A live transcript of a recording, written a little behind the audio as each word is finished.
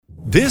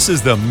This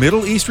is the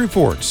Middle East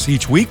Reports.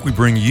 Each week we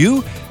bring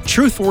you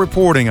truthful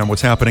reporting on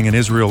what's happening in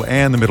Israel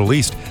and the Middle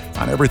East,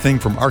 on everything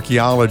from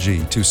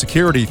archaeology to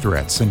security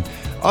threats and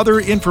other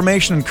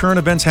information and current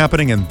events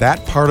happening in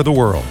that part of the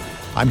world.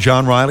 I'm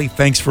John Riley.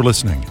 Thanks for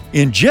listening.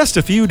 In just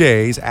a few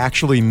days,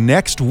 actually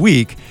next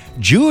week,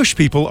 Jewish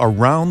people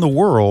around the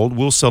world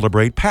will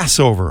celebrate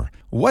Passover.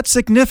 What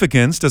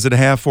significance does it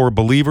have for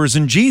believers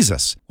in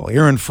Jesus? Well,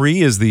 Aaron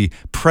Free is the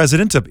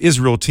president of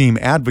Israel Team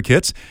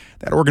Advocates.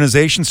 That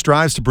organization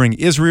strives to bring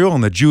Israel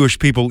and the Jewish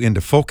people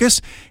into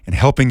focus and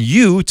helping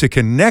you to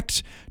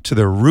connect to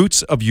the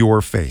roots of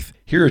your faith.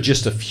 Here are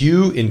just a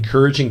few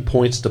encouraging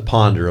points to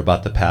ponder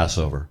about the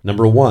Passover.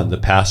 Number one, the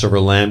Passover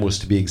lamb was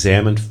to be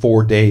examined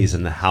 4 days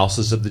in the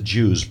houses of the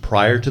Jews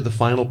prior to the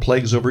final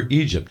plagues over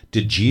Egypt.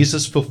 Did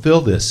Jesus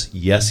fulfill this?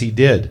 Yes, he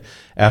did.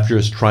 After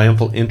his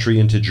triumphal entry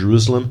into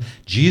Jerusalem,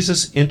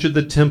 Jesus entered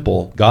the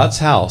temple, God's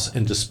house,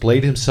 and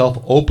displayed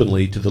himself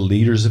openly to the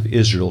leaders of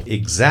Israel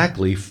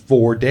exactly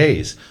 4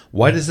 days.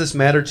 Why does this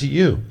matter to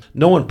you?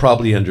 No one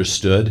probably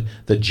understood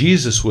that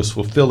Jesus was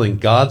fulfilling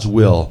God's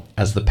will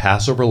as the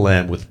Passover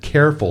lamb with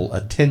careful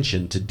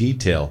attention to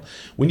detail.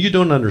 When you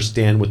don't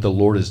understand what the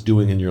Lord is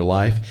doing in your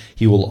life,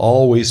 he will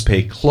always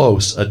pay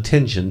close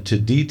attention to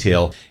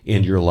detail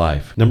in your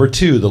life. Number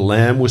two, the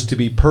lamb was to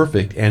be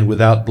perfect and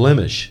without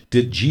blemish.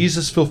 Did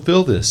Jesus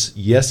fulfill this?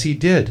 Yes, he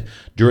did.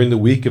 During the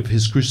week of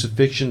his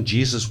crucifixion,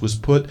 Jesus was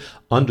put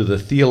under the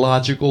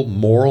theological,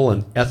 moral,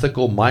 and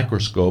ethical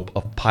microscope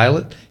of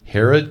Pilate,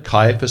 Herod,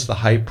 Caiaphas the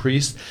high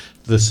priest,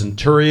 the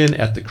centurion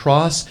at the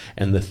cross,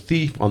 and the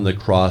thief on the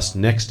cross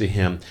next to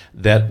him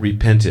that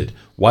repented.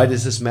 Why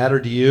does this matter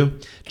to you?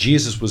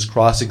 Jesus was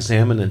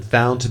cross-examined and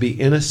found to be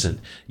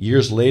innocent.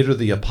 Years later,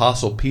 the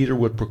Apostle Peter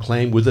would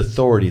proclaim with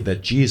authority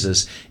that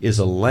Jesus is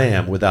a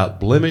lamb without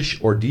blemish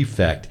or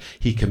defect.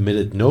 He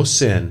committed no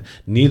sin,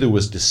 neither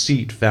was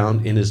deceit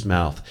found in his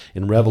mouth.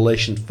 In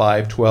Revelation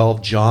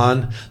 5:12,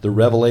 John, the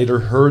Revelator,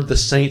 heard the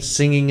saints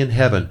singing in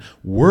heaven,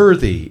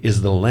 "Worthy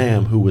is the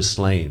Lamb who was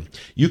slain."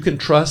 You can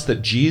trust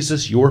that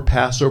Jesus, your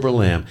Passover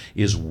lamb,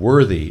 is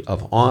worthy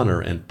of honor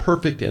and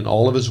perfect in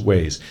all of his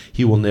ways.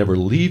 He will never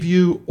leave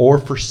you or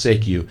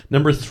forsake you.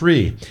 Number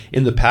three,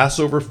 in the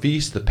Passover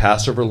feast, the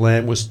Passover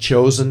lamb was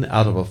chosen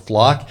out of a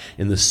flock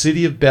in the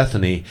city of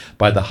Bethany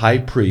by the high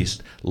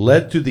priest,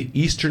 led through the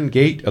eastern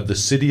gate of the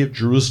city of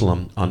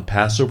Jerusalem on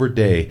Passover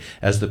day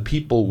as the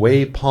people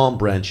waved palm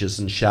branches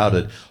and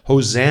shouted,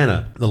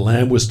 "Hosanna!" The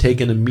lamb was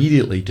taken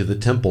immediately to the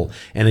temple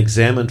and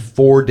examined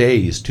 4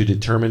 days to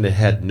determine it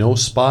had no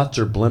spots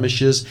or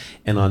blemishes,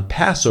 and on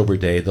Passover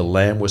day the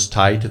lamb was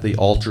tied to the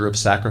altar of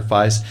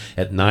sacrifice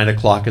at 9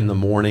 o'clock in the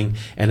morning,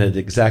 and at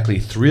exactly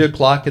 3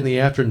 o'clock in the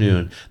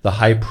afternoon the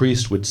high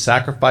priest would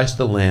sacrifice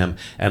the lamb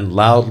and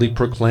loudly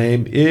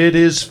proclaim, "It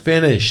is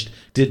finished."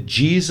 Did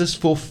Jesus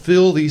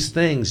fulfill these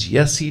things?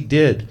 Yes, he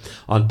did.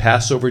 On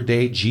Passover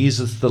day,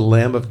 Jesus, the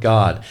Lamb of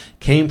God,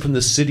 came from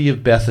the city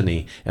of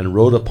Bethany and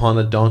rode upon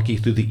a donkey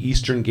through the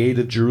eastern gate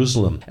of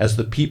Jerusalem as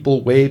the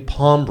people waved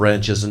palm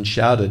branches and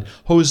shouted,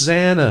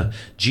 "Hosanna!"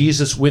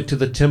 Jesus went to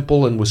the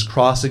temple and was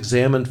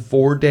cross-examined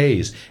 4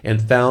 days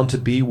and found to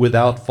be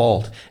without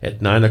fault.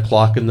 At 9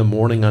 o'clock in the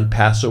morning on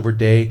Passover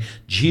day,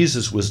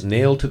 Jesus was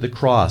nailed to the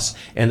cross,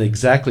 and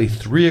exactly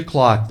 3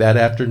 o'clock that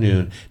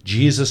afternoon,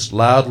 Jesus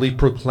loudly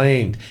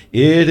proclaimed,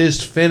 "It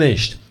is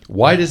finished."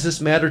 Why does this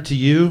matter to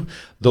you?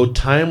 Though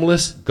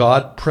timeless,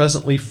 God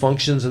presently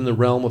functions in the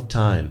realm of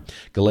time.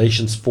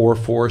 Galatians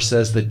 4:4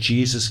 says that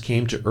Jesus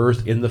came to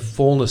earth in the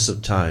fullness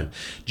of time.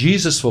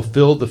 Jesus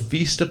fulfilled the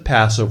feast of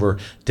Passover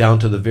down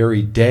to the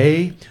very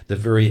day, the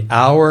very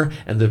hour,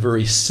 and the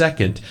very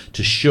second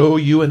to show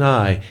you and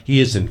I he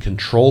is in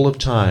control of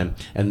time,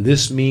 and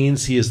this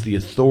means he is the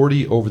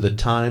authority over the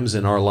times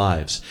in our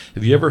lives.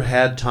 Have you ever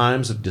had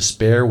times of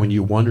despair when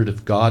you wondered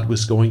if God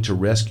was going to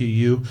rescue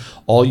you?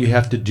 All you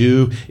have to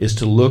do is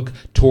to look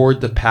toward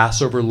the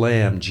Passover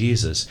lamb,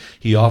 Jesus.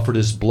 He offered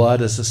his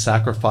blood as a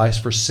sacrifice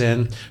for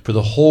sin for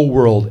the whole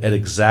world at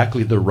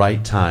exactly the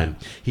right time.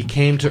 He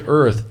came to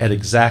earth at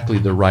exactly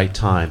the right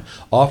time,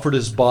 offered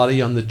his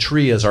body on the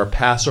tree as our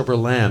Passover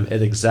lamb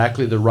at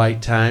exactly the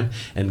right time,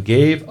 and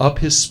gave up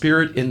his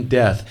spirit in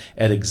death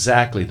at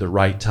exactly the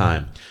right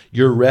time.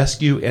 Your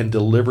rescue and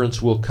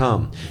deliverance will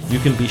come. You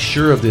can be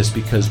sure of this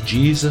because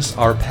Jesus,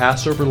 our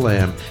Passover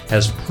lamb,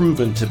 has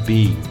proven to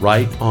be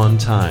right on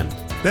time.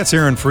 That's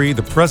Aaron Free,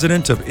 the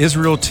president of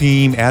Israel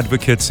Team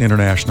Advocates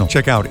International.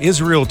 Check out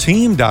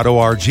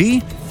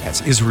israelteam.org.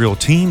 That's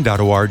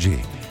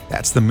israelteam.org.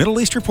 That's the Middle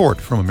East Report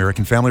from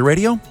American Family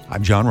Radio.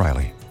 I'm John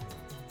Riley.